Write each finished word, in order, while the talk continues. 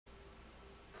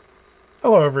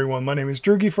Hello everyone, my name is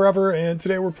Droogie Forever, and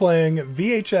today we're playing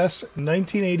VHS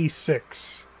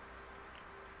 1986.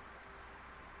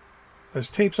 Those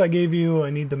tapes I gave you,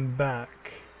 I need them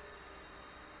back.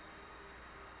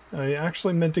 I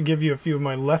actually meant to give you a few of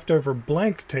my leftover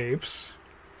blank tapes.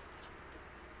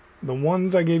 The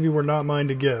ones I gave you were not mine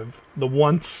to give. The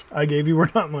once I gave you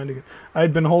were not mine to give. I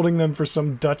had been holding them for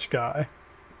some Dutch guy.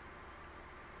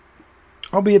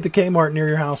 I'll be at the Kmart near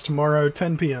your house tomorrow,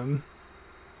 10 p.m.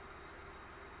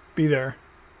 Be there.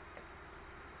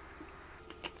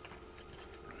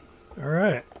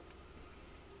 Alright.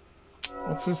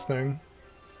 What's this thing?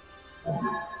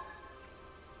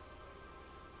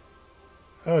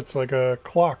 Oh, it's like a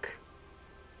clock.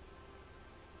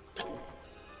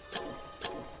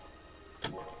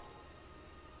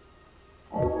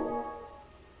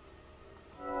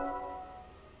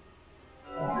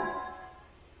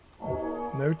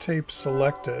 No tape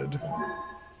selected.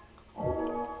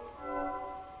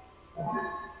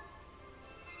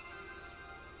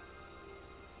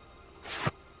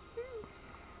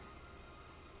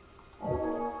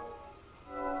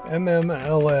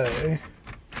 MMLA.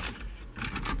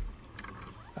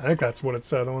 I think that's what it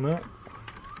said on it.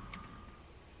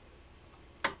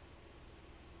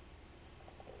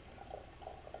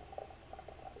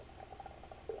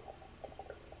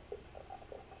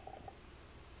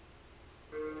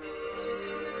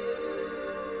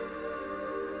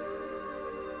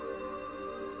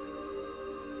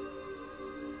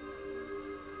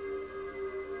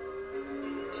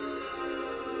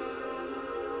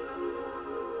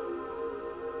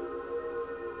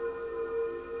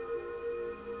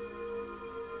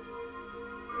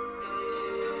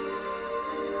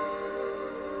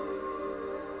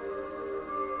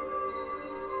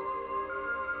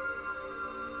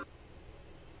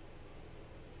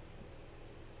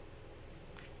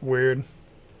 Weird.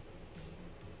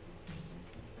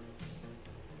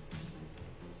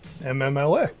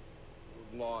 MMLA.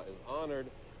 Law is honored,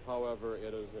 however,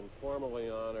 it is informally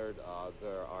honored.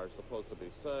 There are supposed to be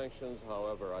sanctions.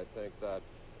 However, I think that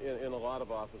in a lot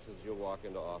of offices, you walk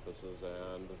into offices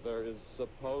and there is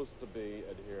supposed to be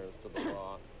adherence to the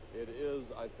law. It is,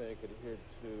 I think, adhered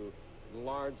to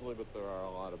largely, but there are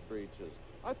a lot of breaches.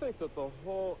 I think that the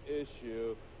whole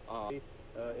issue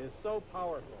is so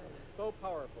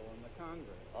powerful in the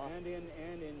Congress and in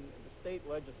the state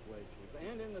legislatures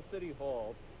and in the city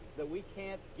halls that we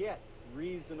can't get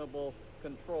reasonable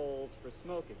controls for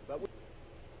smoking. But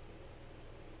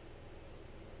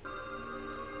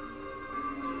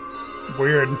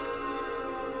Weird.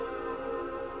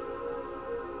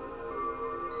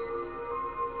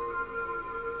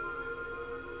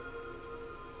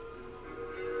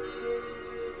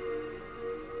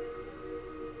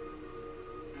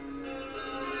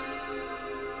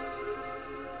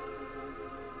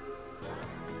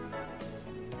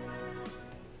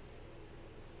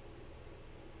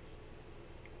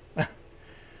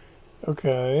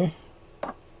 Okay.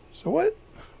 So what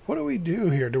do we do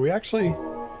here? Do we actually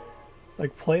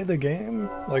like play the game?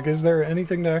 Like, is there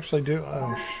anything to actually do?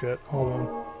 Oh shit, hold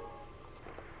on.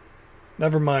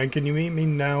 Never mind, can you meet me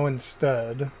now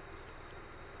instead?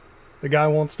 The guy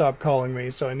won't stop calling me,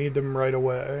 so I need them right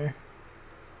away.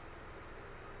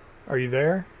 Are you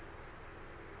there?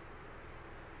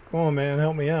 Come on, man,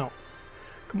 help me out.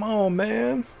 Come on,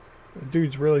 man. The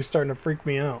dude's really starting to freak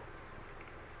me out.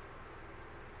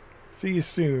 See you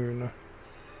soon.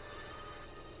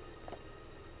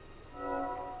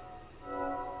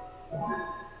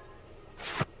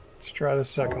 Let's try the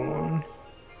second one.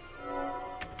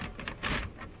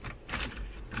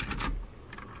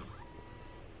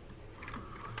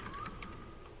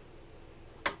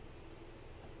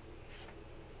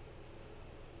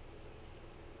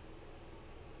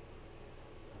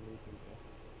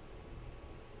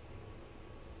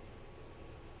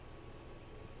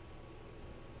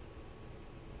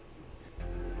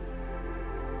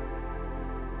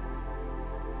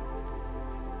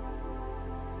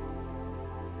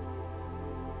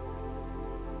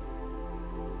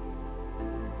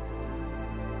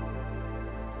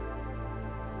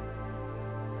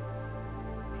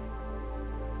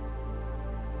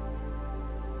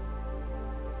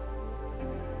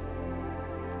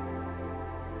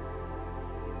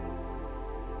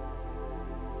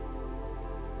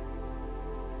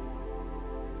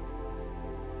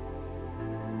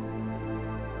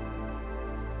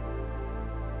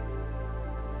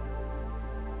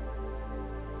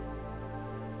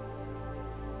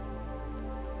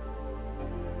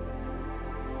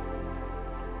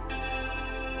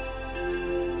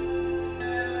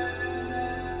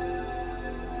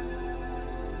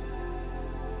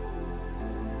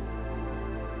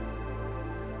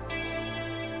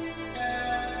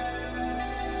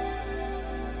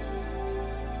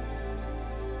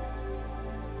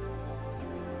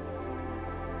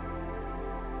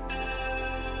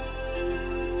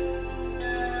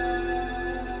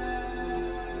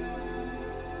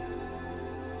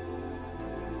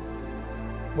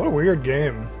 What a weird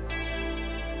game.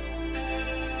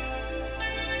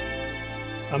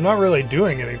 I'm not really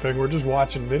doing anything, we're just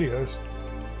watching videos.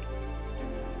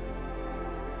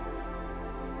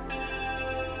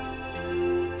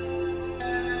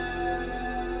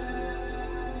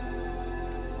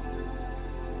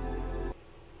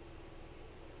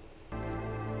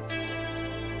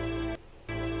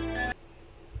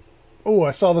 Oh,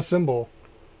 I saw the symbol.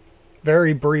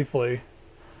 Very briefly.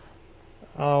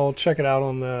 I'll check it out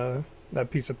on that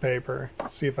piece of paper.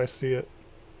 See if I see it.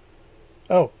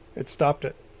 Oh, it stopped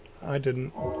it. I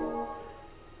didn't.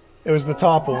 It was the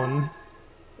top one.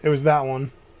 It was that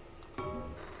one.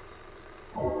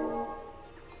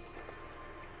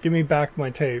 Give me back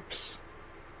my tapes.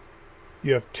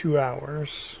 You have 2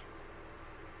 hours.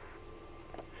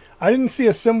 I didn't see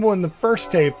a symbol in the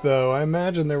first tape, though. I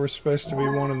imagine there was supposed to be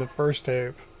one in the first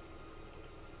tape.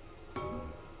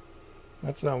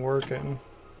 That's not working.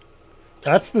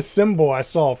 That's the symbol I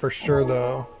saw for sure,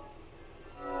 though.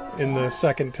 In the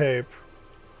second tape.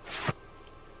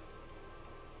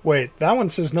 Wait, that one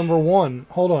says number 1.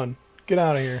 Hold on. Get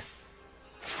out of here.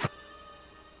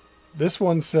 This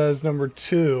one says number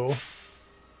 2.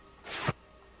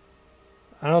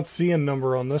 I don't see a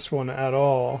number on this one at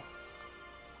all.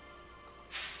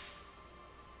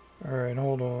 Alright,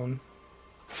 hold on.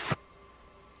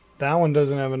 That one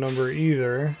doesn't have a number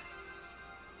either.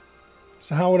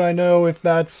 So how would I know if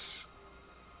that's...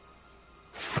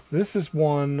 This is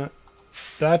 1.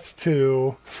 That's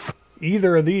 2.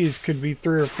 Either of these could be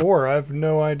 3 or 4. I have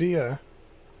no idea.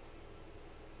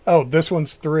 Oh, this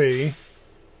one's 3.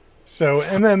 So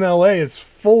MMLA is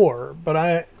 4.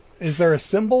 But is there a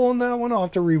symbol on that one? I'll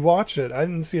have to rewatch it. I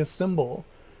didn't see a symbol.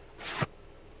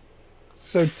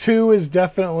 So 2 is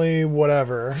definitely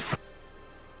whatever.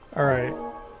 Alright.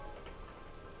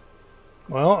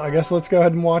 Well, I guess let's go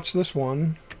ahead and watch this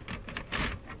one.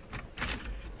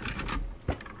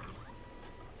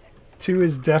 2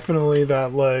 is definitely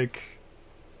that, like,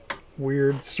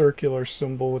 weird circular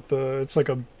symbol with the... It's like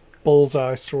a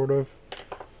bullseye, sort of.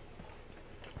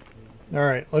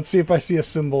 Alright, let's see if I see a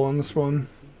symbol on this one.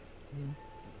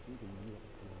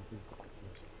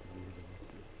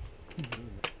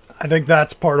 I think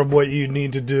that's part of what you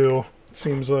need to do, it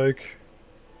seems like.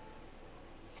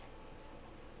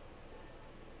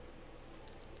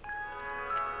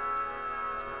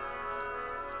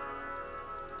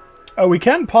 Oh, we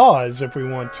can pause if we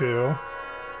want to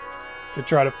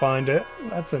try to find it.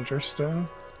 That's interesting.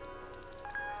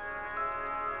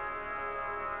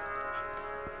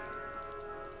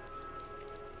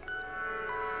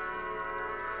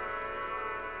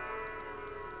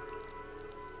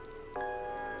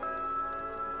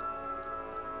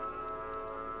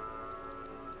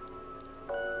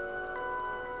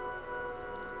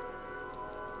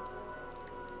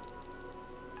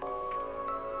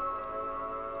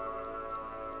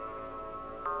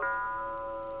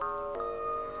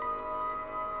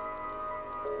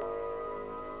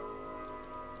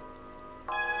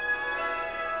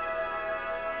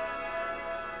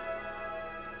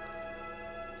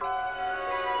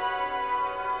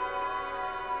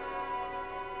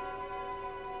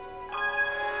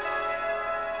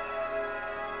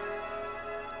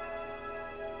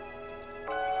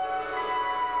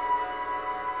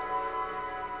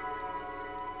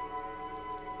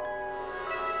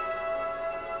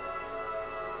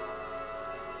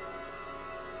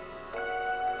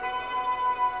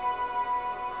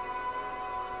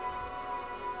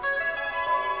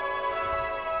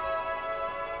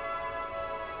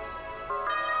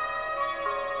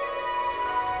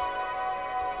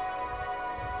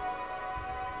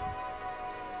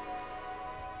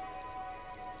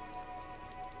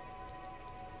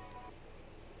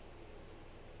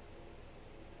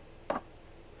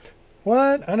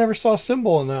 What? I never saw a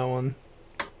symbol in that one.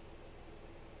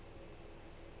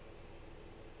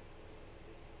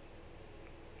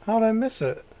 How'd I miss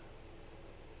it?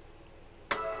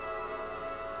 Is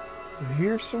it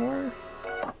here somewhere?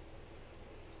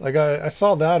 Like, I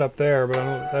saw that up there, but I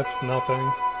don't, that's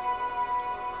nothing.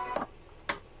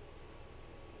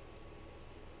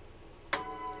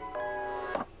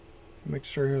 Make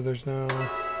sure there's no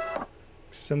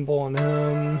symbol on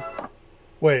him.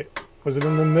 Wait. Was it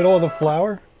in the middle of the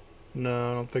flower?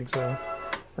 No, I don't think so.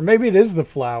 Or maybe it is the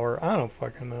flower. I don't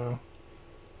fucking know.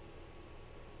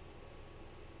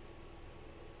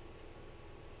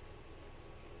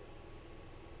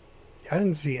 I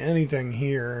didn't see anything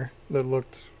here that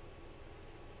looked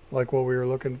like what we were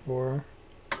looking for.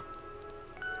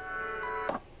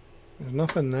 There's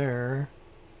nothing there.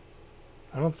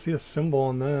 I don't see a symbol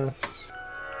on this.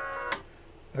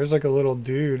 There's like a little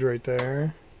dude right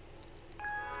there.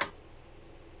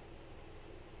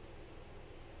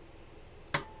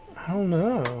 don't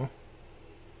know.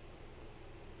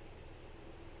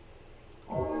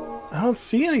 I don't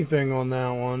see anything on that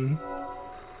one.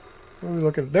 What are we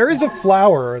looking? There is a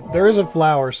flower. There is a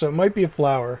flower, so it might be a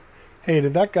flower. Hey,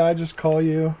 did that guy just call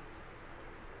you?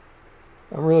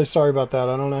 I'm really sorry about that.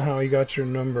 I don't know how he got your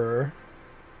number.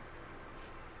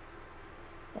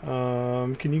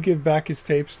 Can you give back his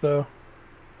tapes, though?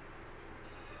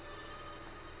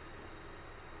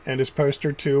 And his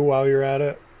poster, too, while you're at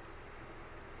it.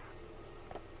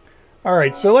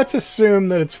 Alright, so let's assume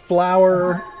that it's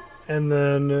flower, and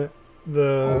then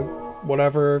the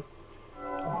whatever.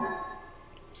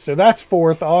 So that's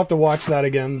 4th. I'll have to watch that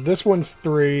again. This one's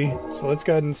 3, so let's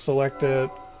go ahead and select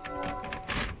it.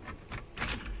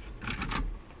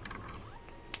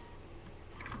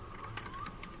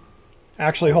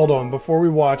 Actually, hold on. Before we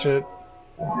watch it.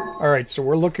 Alright, so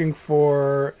we're looking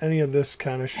for any of this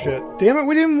kind of shit. Damn it,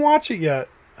 we didn't watch it yet.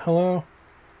 Hello?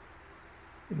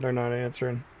 They're not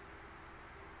answering.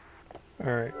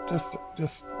 Alright, just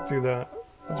do that.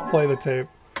 Let's play the tape.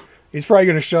 He's probably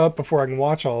going to show up before I can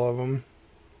watch all of them.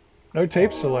 No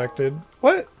tape selected.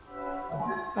 What?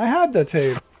 I had the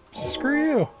tape. Screw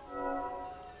you.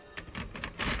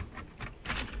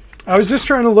 I was just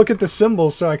trying to look at the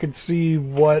symbols so I could see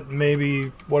what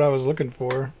I was looking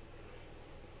for.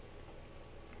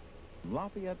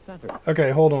 Lafayette Center. Okay,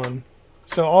 hold on.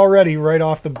 So already, right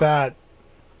off the bat,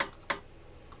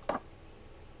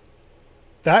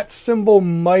 that symbol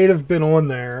might have been on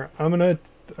there. I'm gonna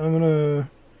go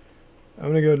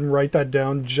ahead and write that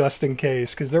down just in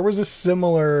case, because there was a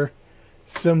similar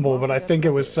symbol, but I think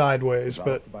it was sideways.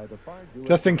 But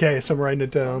just in case, I'm writing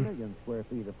it down. 1 million square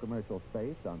feet of commercial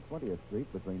space on 20th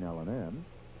Street between L&M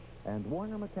and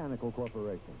Warner Mechanical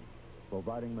Corporation,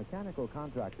 providing mechanical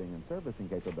contracting and servicing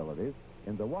capabilities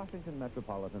in the Washington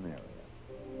metropolitan area.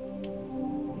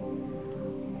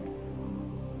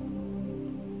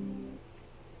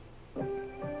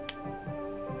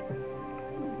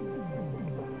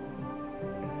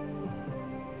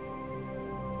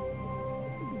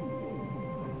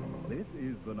 This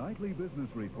is the Nightly Business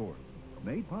Report,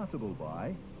 made possible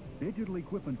by Digital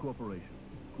Equipment Corporation,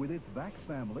 with its VAX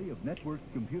family of networked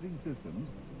computing systems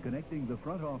connecting the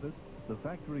front office, the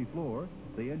factory floor,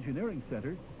 the engineering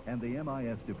center, and the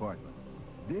MIS department.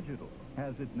 Digital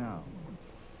has it now.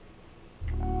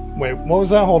 Wait, what was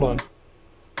that? Hold on.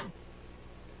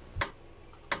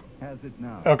 Has it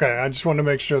now. Okay, I just wanted to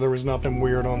make sure there was nothing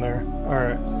weird on there.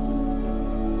 Alright.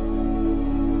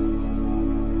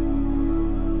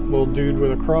 Little dude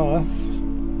with a cross.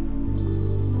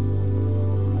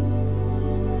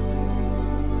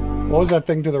 What was that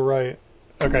thing to the right?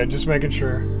 Okay, just making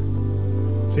sure.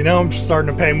 See, now I'm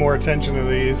starting to pay more attention to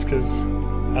these because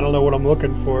I don't know what I'm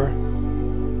looking for.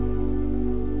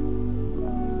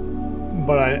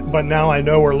 But now I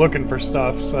know we're looking for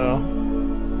stuff, so.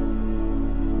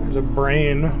 There's a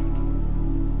brain.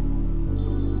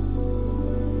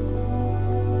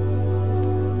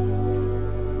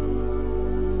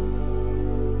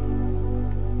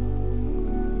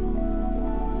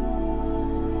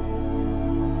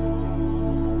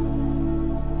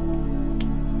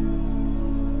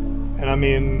 And I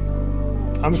mean,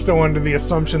 I'm still under the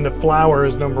assumption that flower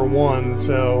is number 1,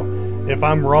 so if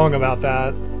I'm wrong about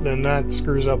that, then that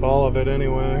screws up all of it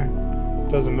anyway.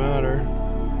 Doesn't matter.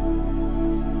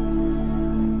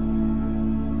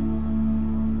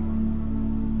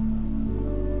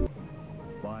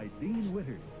 By Dean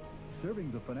Witters,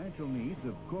 serving the financial needs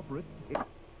of corporate...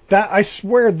 That, I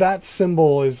swear that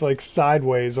symbol is like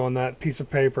sideways on that piece of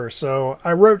paper, so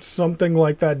I wrote something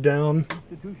like that down.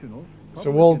 institutional, So public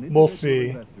and we'll individual see.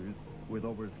 investors with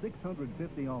over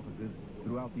 650 offices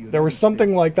throughout the There was United something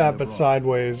States like that, and but abroad.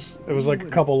 sideways. It was like a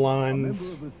couple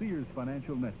lines. A member of the Sears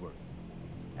Financial Network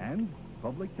and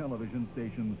public television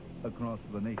stations across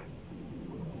the nation.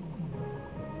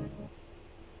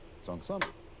 It's on some.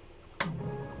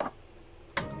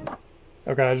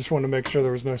 Okay, I just wanted to make sure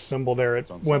there was no symbol there. It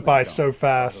It's on went some by accounts, so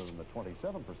fast. rather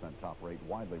than the 27% top rate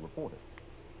widely reported.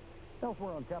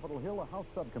 Elsewhere on Capitol Hill, a House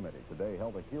subcommittee today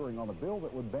held a hearing on a bill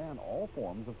that would ban all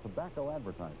forms of tobacco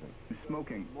advertising.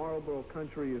 Smoking. Marlboro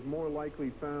Country is more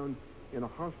likely found in a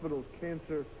hospital's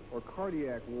cancer or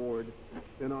cardiac ward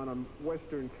than on a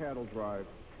western cattle drive.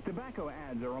 Tobacco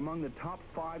ads are among the top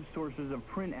 5 sources of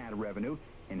print ad revenue,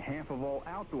 and half of all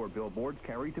outdoor billboards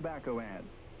carry tobacco ads.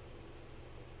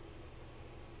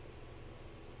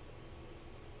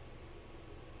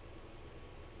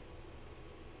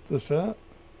 Is this it?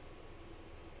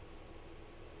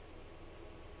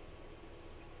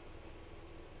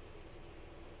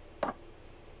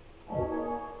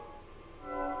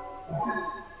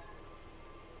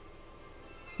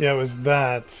 Yeah, it was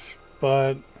that.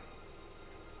 but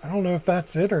I don't know if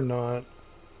that's it or not.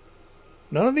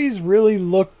 None of these really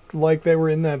look like they were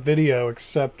in that video,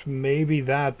 except maybe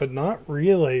that, but not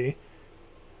really.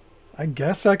 I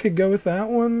guess I could go with that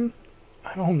one?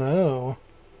 I don't know.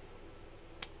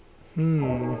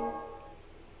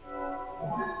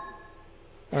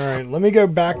 Alright, let me go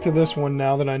back to this one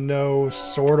now that I know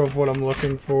sort of what I'm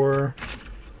looking for.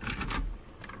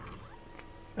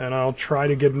 And I'll try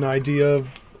to get an idea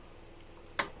of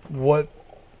what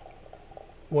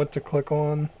to click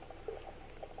on.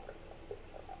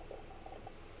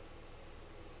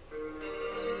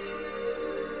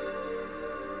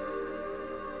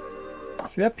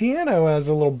 See, that piano has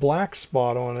a little black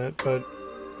spot on it, but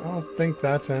I don't think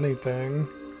that's anything.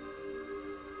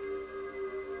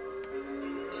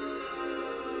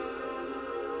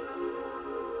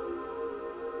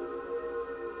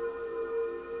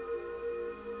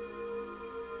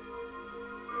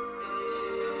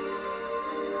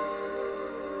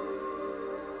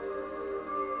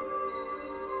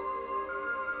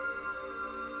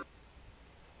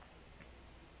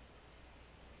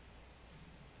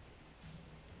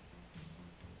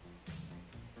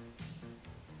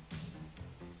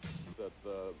 That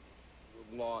the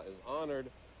law is honored.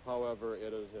 However,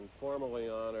 it is informally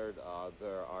honored.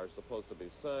 There are supposed to be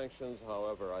sanctions.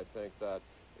 However, I think that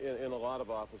in a lot of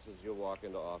offices, you'll walk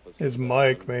into offices. His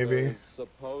mic, and maybe. there is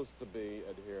supposed to be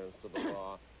adherence to the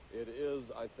law. It is,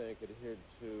 I think, adhered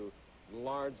to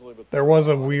largely. But there was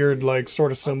a weird, like,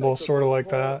 sort of symbol, sort of like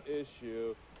that.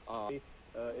 Issue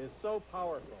is so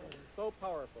powerful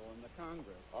in the Congress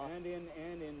and in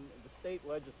the state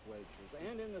legislatures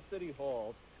and in the city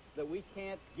halls that we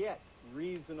can't get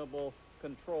reasonable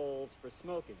controls for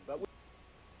smoking. But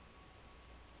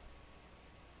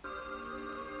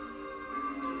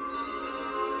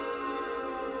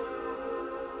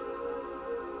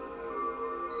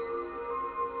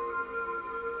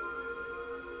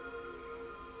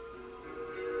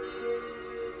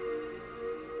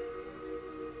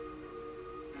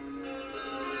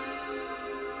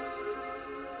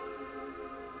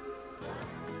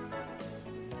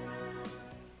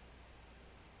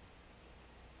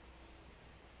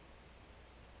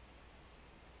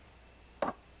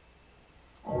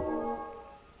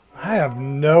I have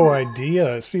no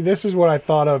idea. See, this is what I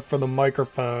thought of for the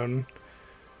microphone.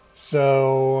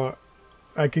 So,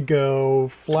 I could go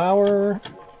flower,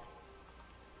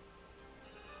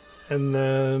 and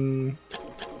then...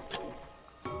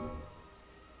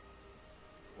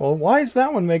 Well, why is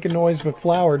that one making noise but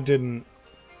flower didn't?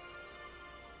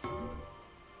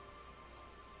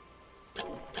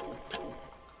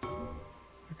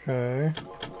 Okay.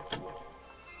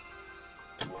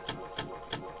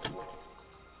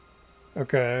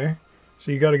 Okay,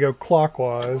 so you gotta go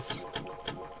clockwise.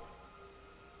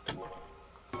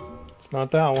 It's not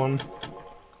that one.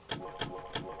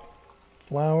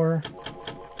 Flower.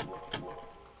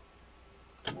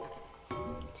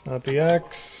 It's not the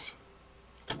X.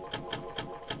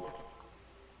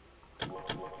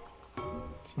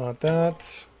 It's not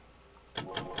that.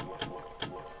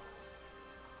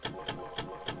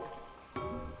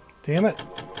 Damn it.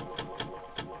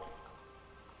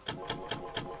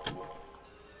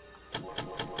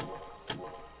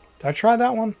 Did I try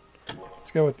that one?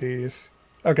 Let's go with these.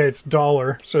 Okay, it's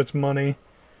dollar, so it's money.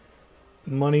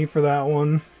 Money for that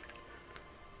one.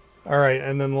 Alright,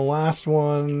 and then the last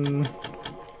one...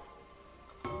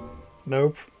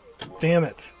 Nope. Damn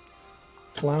it.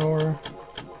 Flower.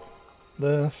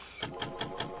 This.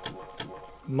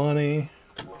 Money.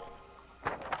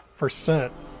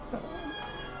 Percent.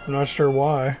 I'm not sure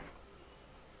why.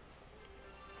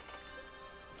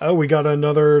 Oh, we got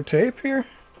another tape here?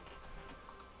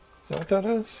 Is that what that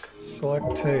is?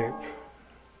 Select tape.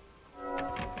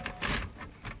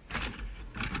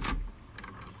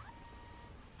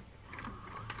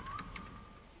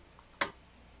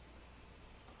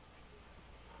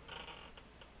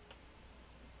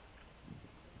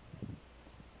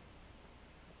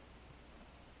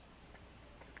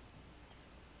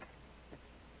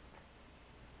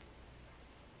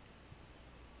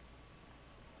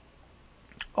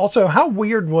 Also, how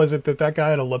weird was it that that guy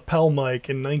had a lapel mic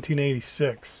in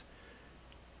 1986?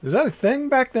 Is that a thing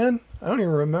back then? I don't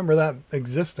even remember that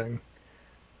existing.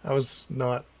 I was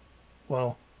not...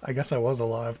 Well, I guess I was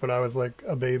alive, but I was like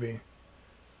a baby.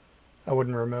 I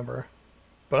wouldn't remember.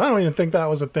 But I don't even think that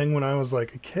was a thing when I was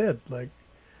like a kid. Like,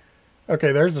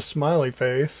 okay, there's a smiley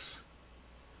face.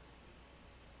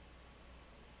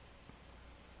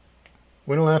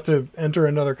 We don't have to enter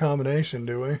another combination,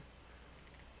 do we?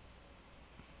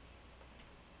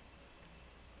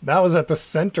 That was at the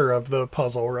center of the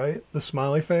puzzle, right? The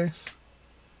smiley face?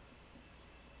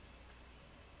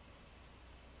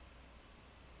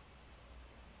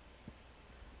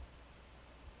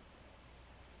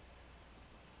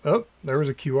 Oh, there was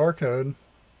a QR code.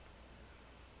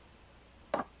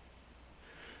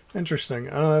 Interesting.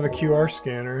 I don't have a QR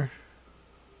scanner.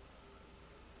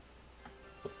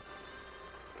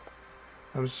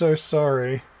 I'm so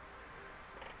sorry.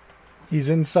 He's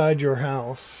inside your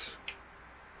house.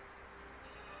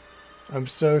 I'm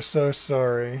so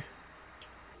sorry.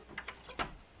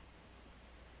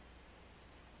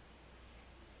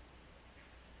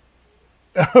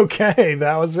 Okay,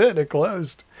 that was it. It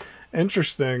closed.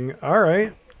 Interesting. All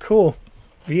right, cool.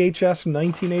 VHS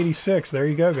 1986. There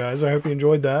you go, guys. I hope you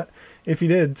enjoyed that. If you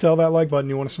did, tell that like button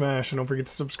you want to smash, and don't forget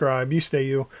to subscribe. You stay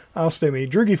you. I'll stay me.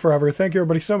 Droogie forever. Thank you,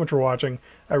 everybody, so much for watching.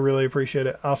 I really appreciate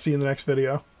it. I'll see you in the next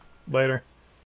video. Later.